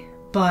nasty,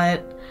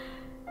 but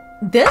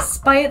this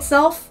by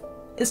itself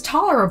is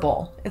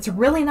tolerable. It's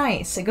really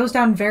nice. It goes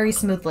down very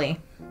smoothly.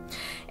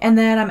 And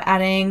then I'm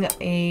adding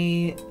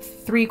a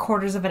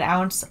 3/4 of an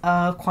ounce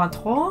of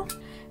Cointreau.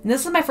 And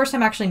this is my first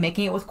time actually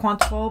making it with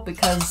Cointreau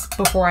because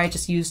before I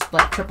just used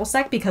like triple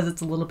sec because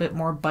it's a little bit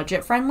more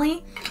budget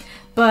friendly.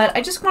 But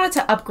I just wanted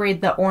to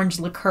upgrade the Orange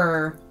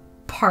Liqueur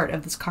part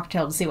of this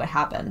cocktail to see what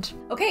happened.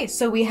 Okay,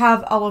 so we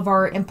have all of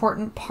our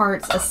important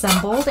parts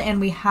assembled and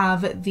we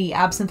have the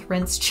Absinthe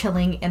Rinse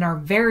chilling in our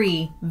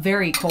very,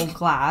 very cold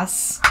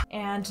glass.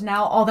 And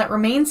now all that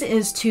remains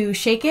is to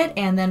shake it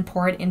and then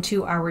pour it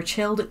into our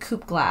chilled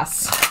coupe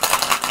glass.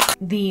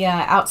 The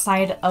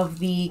outside of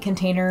the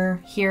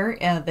container here,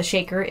 the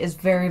shaker, is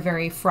very,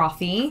 very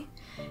frothy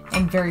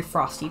and very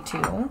frosty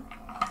too.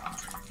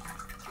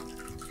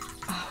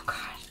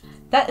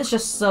 That is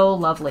just so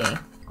lovely.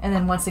 And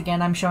then once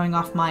again, I'm showing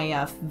off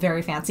my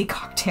very fancy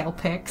cocktail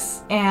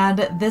picks.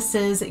 And this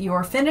is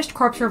your finished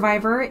Corpse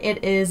Reviver.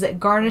 It is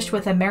garnished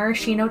with a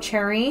maraschino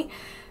cherry.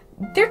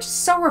 They're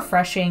just so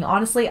refreshing.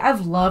 Honestly,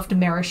 I've loved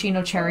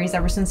maraschino cherries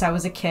ever since I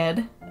was a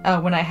kid,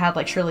 when I had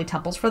like Shirley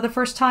Temples for the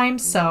first time.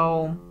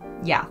 So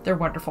yeah, they're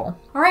wonderful.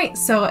 All right,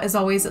 so as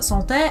always,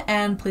 santé,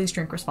 and please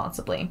drink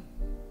responsibly.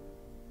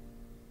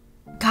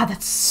 God,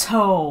 that's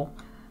so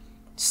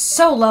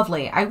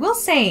lovely. I will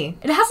say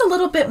it has a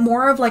little bit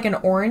more of like an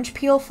orange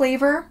peel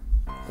flavor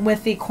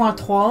with the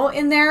Cointreau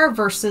in there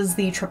versus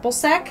the triple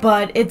sec,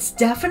 but it's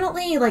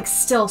definitely like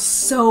still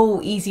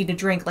so easy to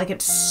drink. Like,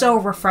 it's so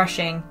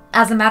refreshing.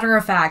 As a matter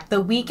of fact,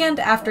 the weekend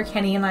after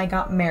Kenny and I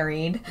got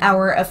married,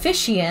 our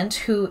officiant,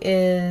 who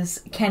is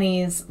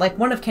Kenny's, like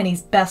one of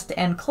Kenny's best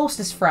and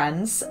closest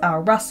friends,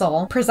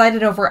 Russell,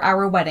 presided over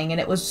our wedding,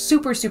 and it was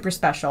super, super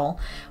special.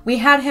 We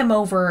had him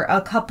over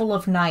a couple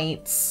of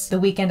nights the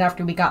weekend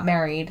after we got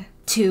married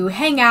to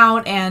hang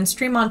out and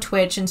stream on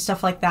Twitch and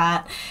stuff like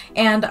that.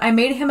 And I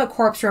made him a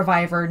Corpse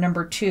Reviver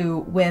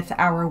 #2 with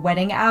our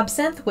wedding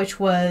absinthe, which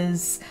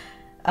was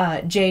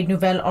Jade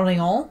Nouvelle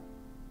Orléans.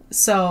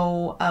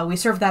 So we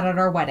served that at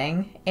our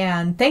wedding,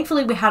 and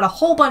thankfully we had a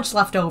whole bunch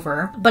left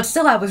over, but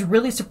still I was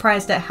really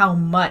surprised at how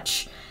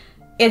much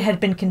it had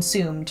been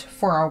consumed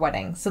for our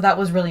wedding. So that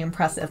was really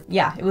impressive.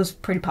 Yeah, it was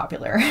pretty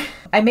popular.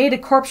 I made a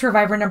Corpse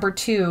Reviver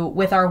 #2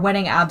 with our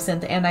wedding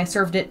absinthe, and I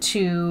served it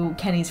to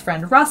Kenny's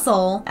friend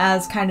Russell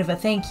as kind of a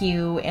thank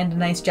you and a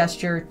nice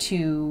gesture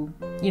to,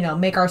 you know,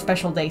 make our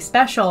special day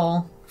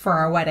special for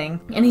our wedding.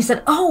 And he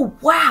said, "Oh,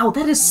 wow,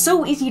 that is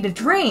so easy to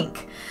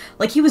drink."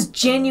 Like, he was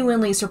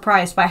genuinely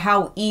surprised by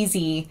how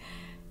easy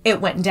it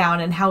went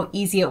down and how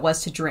easy it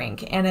was to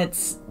drink. And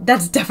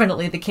that's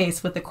definitely the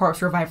case with the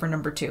Corpse Reviver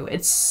 #2.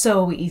 It's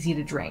so easy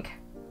to drink.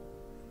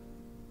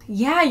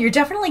 Yeah, you're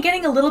definitely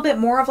getting a little bit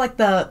more of like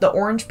the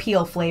orange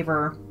peel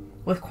flavor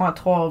with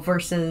Cointreau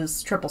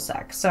versus triple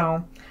sec.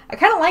 So I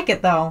kind of like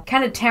it though.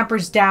 Kind of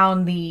tampers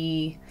down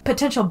the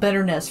potential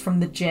bitterness from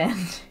the gin,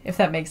 if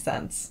that makes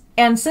sense.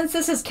 And since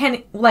this is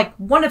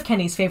one of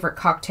Kenny's favorite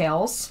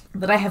cocktails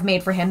that I have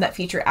made for him that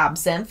feature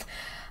absinthe,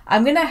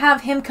 I'm gonna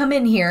have him come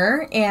in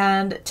here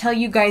and tell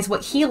you guys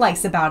what he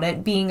likes about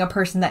it, being a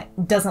person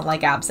that doesn't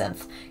like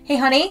absinthe. Hey,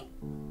 honey.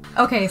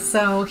 Okay,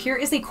 so here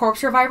is the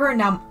Corpse Reviver.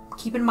 Now,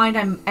 keep in mind,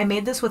 I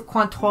made this with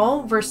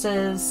Cointreau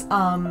versus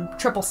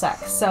triple sec,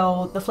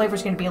 so the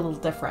flavor's gonna be a little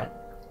different.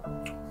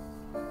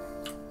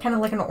 Kind of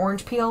like an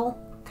orange peel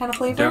kind of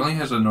flavor. Definitely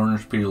has an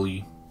orange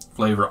peely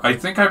flavor. I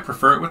think I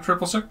prefer it with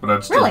triple sec, but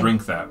I'd still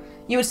drink that.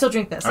 You would still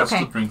drink this, okay. I'd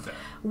still drink that.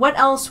 What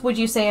else would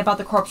you say about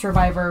the Corpse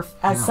Reviver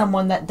as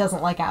someone that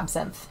doesn't like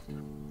absinthe?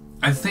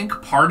 I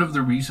think part of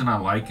the reason I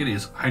like it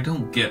is I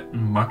don't get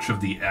much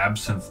of the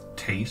absinthe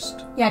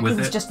taste. Yeah, because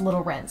it's just a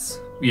little rinse.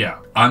 Yeah,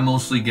 I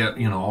mostly get,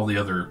 you know, all the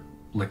other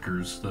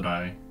liquors that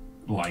I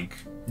like.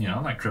 You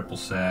know, like triple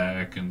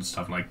sec and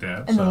stuff like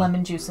that. And the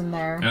lemon juice in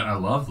there. And I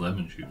love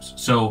lemon juice.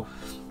 So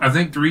I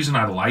think the reason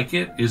I like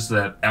it is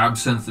that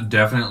absinthe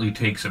definitely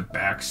takes a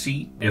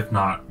backseat, if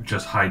not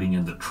just hiding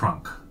in the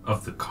trunk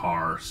of the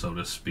car, so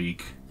to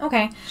speak.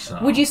 Okay. So.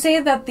 Would you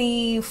say that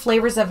the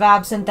flavors of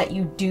absinthe that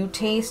you do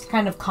taste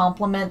kind of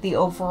complement the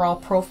overall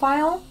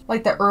profile?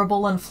 Like the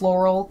herbal and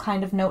floral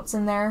kind of notes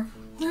in there?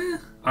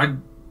 I'd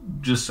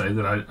just say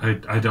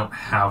that I don't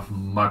have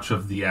much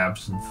of the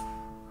absinthe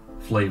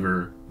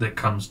flavor that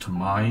comes to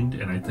mind,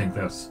 and I think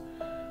that's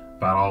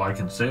about all I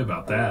can say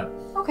about that.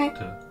 Okay.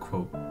 To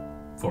quote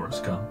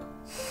Forrest Gump.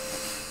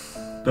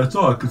 That's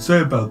all I can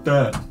say about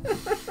that.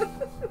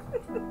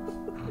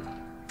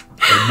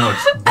 No,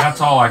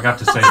 that's all I got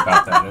to say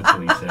about that. That's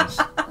what he says.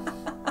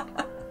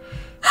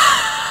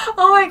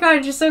 Oh my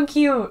god, you're so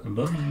cute. I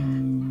love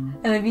you.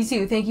 I love you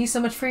too. Thank you so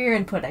much for your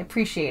input. I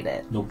appreciate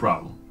it. No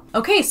problem.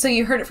 Okay, so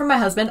you heard it from my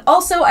husband.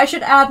 Also, I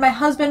should add, my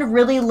husband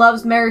really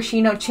loves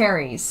maraschino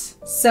cherries.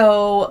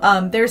 So,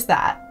 there's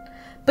that.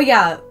 But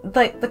yeah,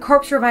 the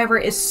Corpse Reviver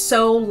is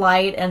so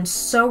light and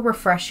so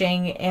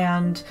refreshing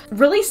and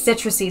really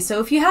citrusy.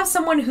 So if you have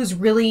someone who's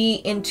really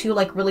into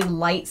like really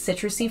light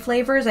citrusy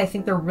flavors, I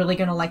think they're really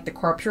gonna like the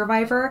Corpse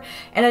Reviver.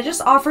 And it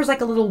just offers like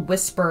a little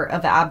whisper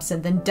of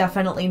absinthe and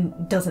definitely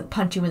doesn't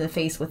punch you in the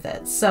face with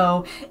it.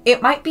 So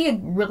it might be a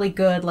really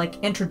good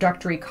like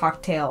introductory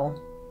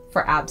cocktail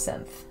for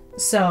absinthe.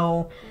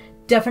 So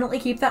definitely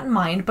keep that in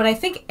mind. But I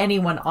think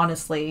anyone,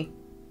 honestly,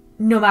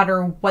 no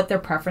matter what their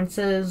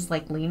preferences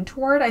like lean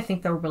toward, I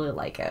think they'll really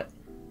like it.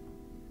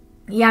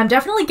 Yeah, I'm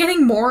definitely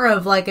getting more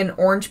of like an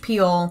orange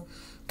peel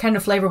kind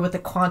of flavor with the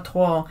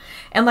Cointreau.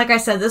 And like I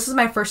said, this is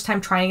my first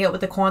time trying it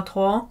with the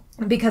Cointreau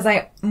because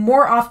I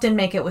more often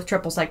make it with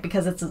triple sec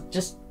because it's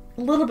just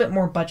a little bit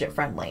more budget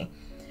friendly.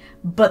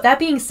 But that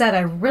being said,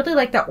 I really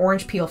like that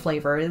orange peel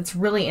flavor. It's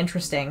really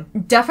interesting.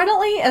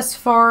 Definitely as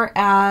far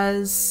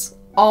as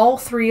all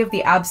three of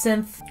the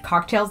absinthe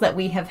cocktails that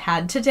we have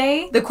had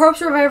today, the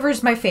Corpse Reviver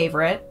is my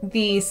favorite.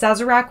 The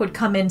Sazerac would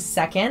come in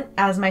second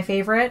as my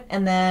favorite,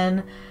 and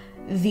then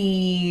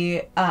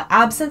the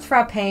Absinthe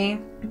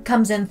Frappe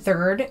comes in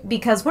third,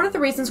 because one of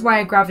the reasons why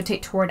I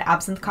gravitate toward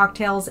absinthe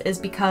cocktails is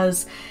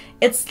because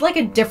it's like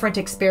a different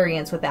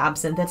experience with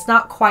absinthe. It's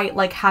not quite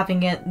like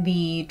having it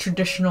the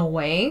traditional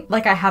way,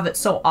 like I have it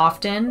so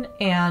often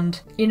and,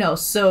 you know,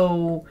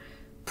 so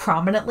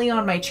prominently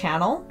on my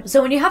channel.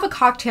 So when you have a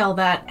cocktail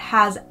that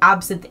has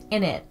absinthe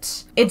in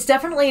it, it's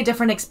definitely a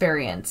different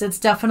experience. It's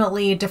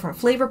definitely different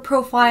flavor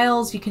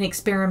profiles. You can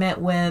experiment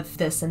with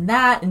this and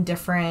that and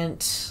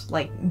different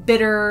like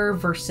bitter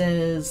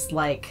versus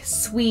like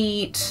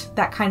sweet,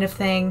 that kind of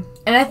thing.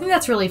 And I think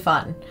that's really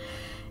fun.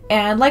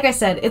 And like I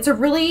said, it's a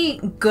really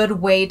good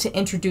way to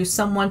introduce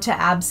someone to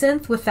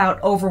absinthe without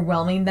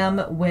overwhelming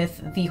them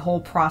with the whole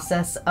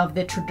process of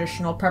the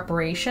traditional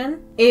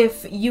preparation.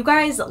 If you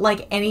guys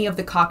like any of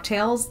the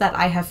cocktails that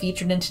I have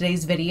featured in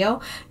today's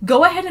video,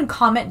 go ahead and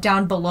comment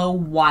down below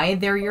why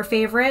they're your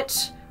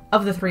favorite,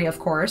 of the three, of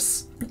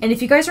course. And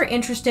if you guys are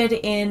interested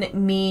in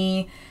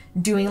me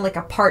doing like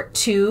a part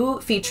 2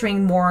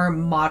 featuring more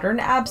modern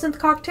absinthe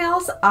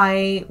cocktails,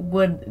 I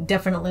would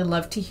definitely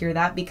love to hear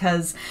that,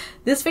 because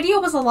this video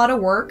was a lot of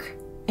work.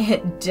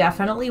 It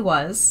definitely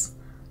was.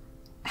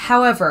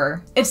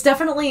 However, it's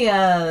definitely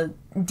a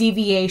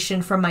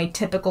deviation from my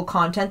typical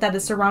content that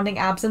is surrounding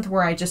absinthe,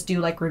 where I just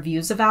do like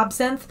reviews of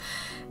absinthe.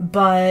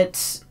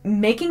 But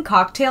making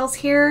cocktails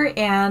here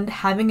and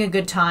having a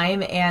good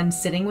time and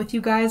sitting with you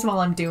guys while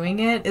I'm doing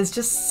it is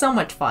just so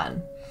much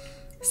fun.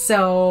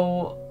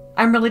 So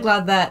I'm really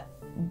glad that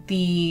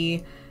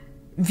the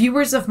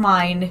viewers of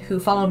mine who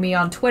follow me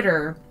on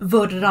Twitter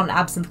voted on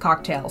absinthe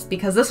cocktails,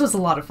 because this was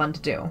a lot of fun to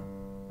do.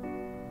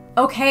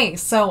 Okay,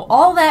 so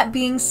all that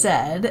being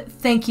said,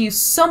 thank you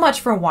so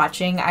much for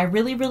watching. I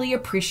really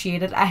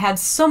appreciate it. I had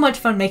so much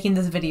fun making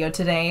this video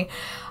today.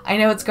 I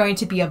know it's going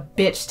to be a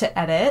bitch to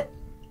edit,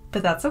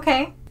 but that's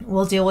okay.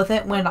 We'll deal with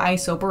it when I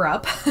sober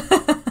up.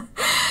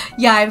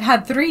 Yeah, I've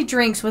had 3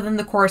 drinks within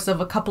the course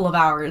of a couple of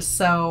hours,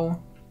 so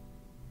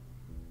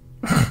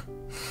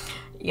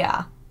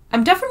yeah.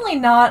 I'm definitely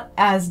not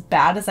as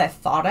bad as I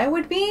thought I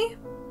would be,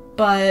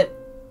 but,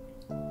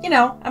 you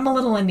know, I'm a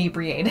little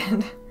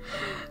inebriated.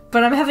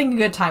 But I'm having a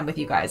good time with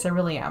you guys, I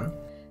really am.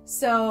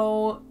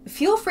 So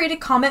feel free to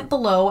comment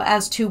below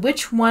as to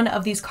which one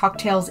of these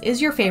cocktails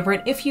is your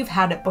favorite if you've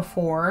had it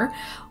before,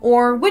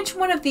 or which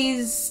one of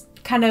these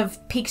kind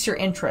of piques your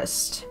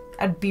interest.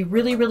 I'd be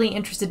really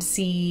interested to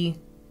see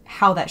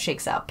how that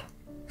shakes up.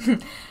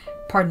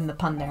 Pardon the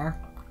pun there.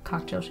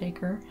 Cocktail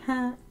shaker.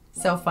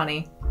 So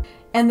funny.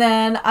 And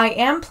then I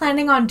am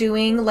planning on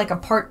doing like a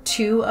part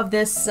 2 of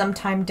this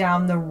sometime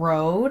down the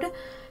road.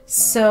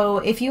 So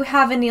if you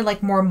have any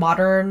like more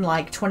modern,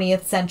 like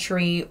 20th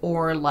century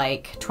or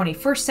like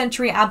 21st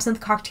century absinthe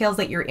cocktails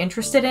that you're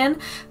interested in,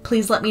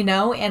 please let me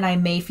know and I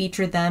may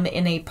feature them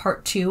in a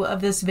part 2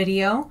 of this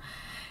video.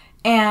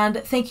 And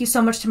thank you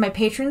so much to my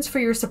patrons for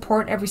your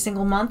support every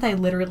single month. I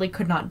literally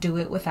could not do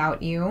it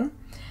without you.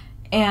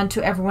 And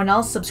to everyone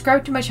else,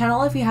 subscribe to my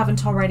channel if you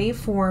haven't already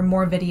for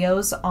more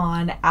videos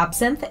on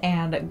absinthe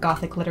and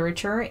Gothic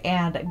literature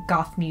and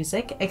goth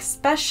music,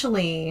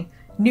 especially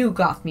new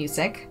goth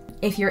music,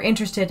 if you're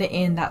interested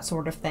in that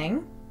sort of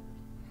thing.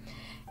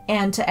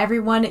 And to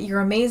everyone, you're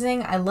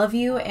amazing, I love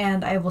you,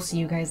 and I will see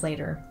you guys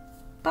later.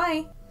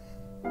 Bye!